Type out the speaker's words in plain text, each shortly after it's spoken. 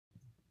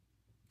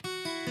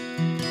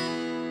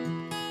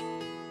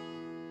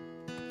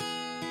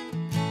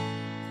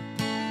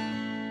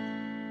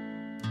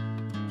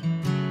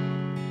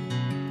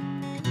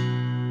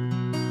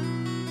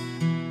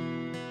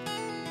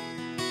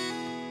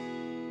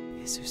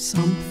Is there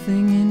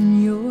something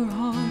in your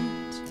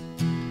heart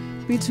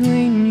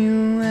between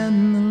you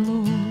and the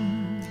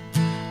Lord?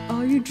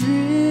 Are you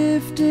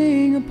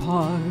drifting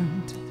apart,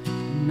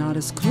 not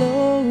as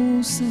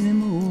close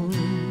anymore?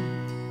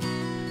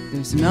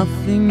 There's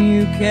nothing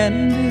you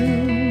can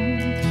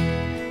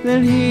do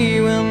that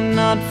He will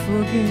not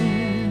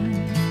forgive.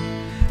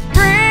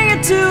 Bring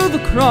it to the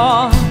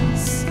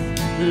cross,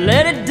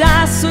 let it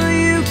die so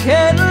you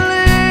can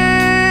live.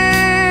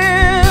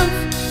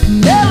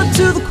 Nail it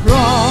to the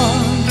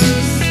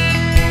cross,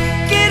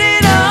 get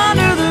it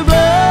under the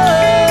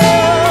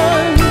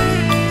blood.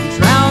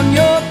 Drown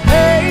your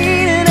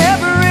pain in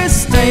every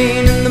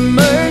stain in the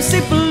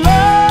merciful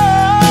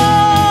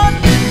Lord.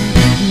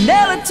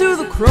 Nail it to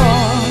the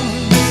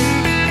cross,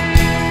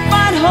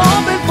 find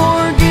hope and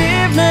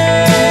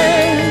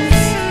forgiveness.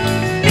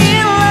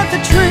 Kneel at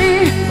the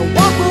tree or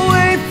walk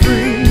away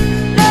free.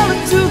 Nail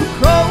it to the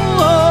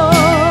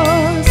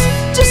cross,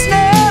 just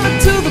nail it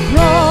to the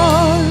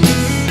cross.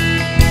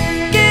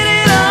 Get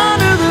it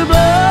under the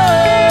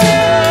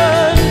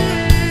blood.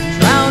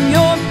 Drown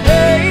your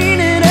pain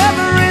in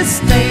every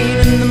stain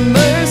in the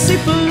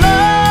merciful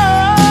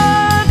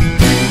Lord.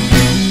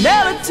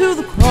 Nail it to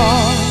the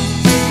cross,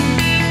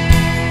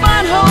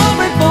 find hope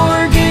and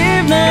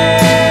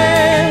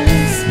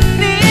forgiveness.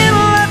 Kneel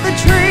at the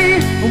tree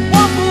and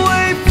walk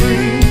away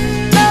free.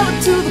 Nail it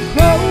to the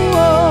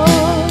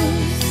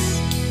cross.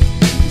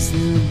 Is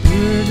there a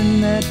burden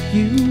that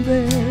you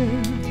bear?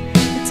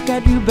 It's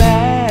got you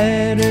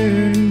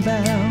battered and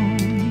bound,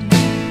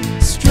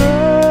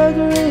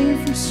 struggling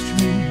for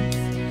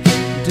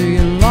strength. Do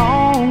you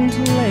long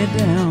to lay it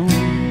down?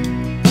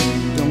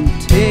 Don't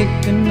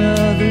take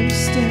another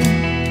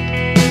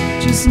step,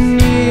 just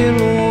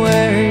kneel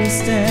where you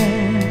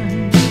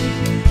stand.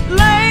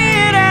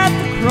 Lay it at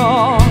the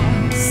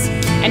cross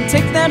and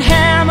take that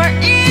hammer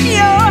in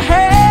your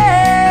hand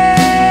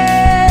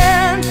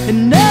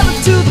and nail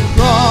it to the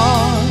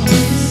cross.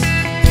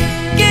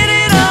 Get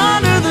it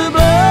under the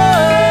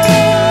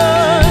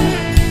blood.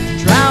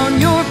 Drown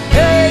your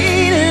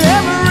pain in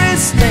every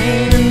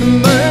stain in the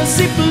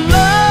merciful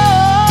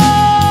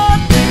Lord.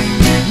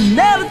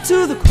 Nail it to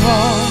the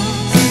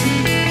cross,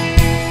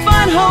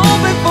 find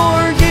hope and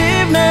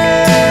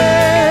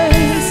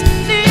forgiveness.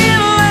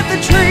 Kneel at the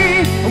tree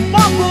and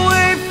walk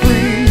away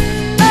free.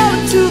 Nail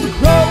it to the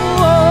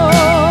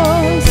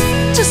cross,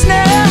 just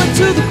nail it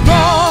to the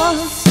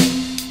cross.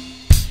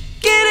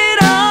 Get it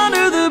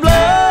under the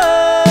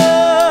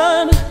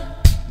blood.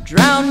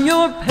 Drown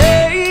your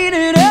pain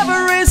in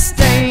every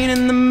stain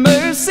in the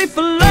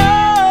merciful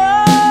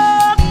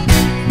Lord.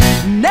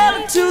 Nail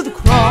it to the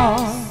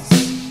cross,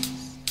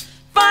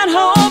 find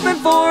hope and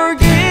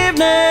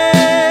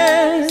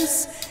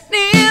forgiveness.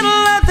 Kneel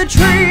at the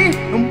tree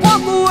and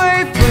walk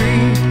away free.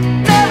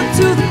 Nail it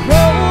to the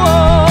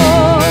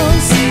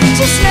cross,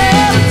 just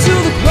nail it to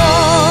the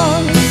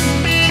cross.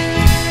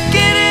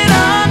 Get it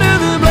under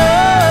the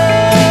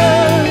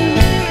blood.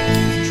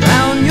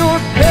 Drown your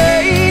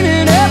pain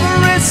in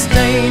every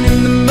stain in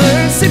the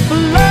merciful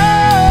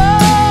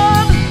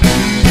Lord.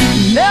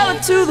 Nail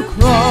it to the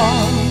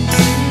cross,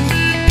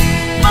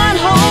 find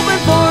hope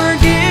and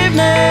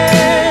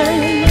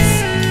forgiveness.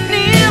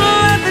 Kneel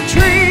at the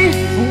tree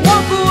and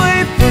walk away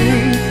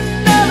free.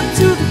 Nail it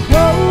to the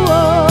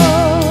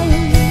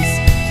cross,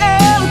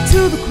 nail it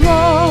to the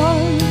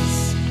cross.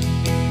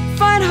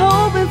 Find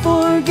hope and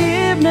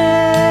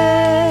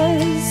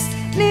forgiveness.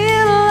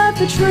 Kneel at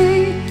the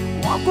tree,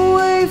 walk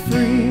away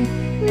free.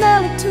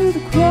 Nail it to the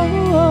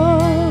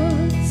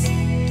cross.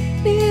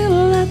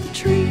 Kneel at the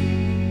tree,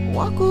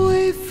 walk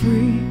away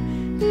free.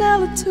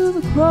 Nail it to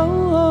the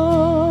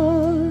cross.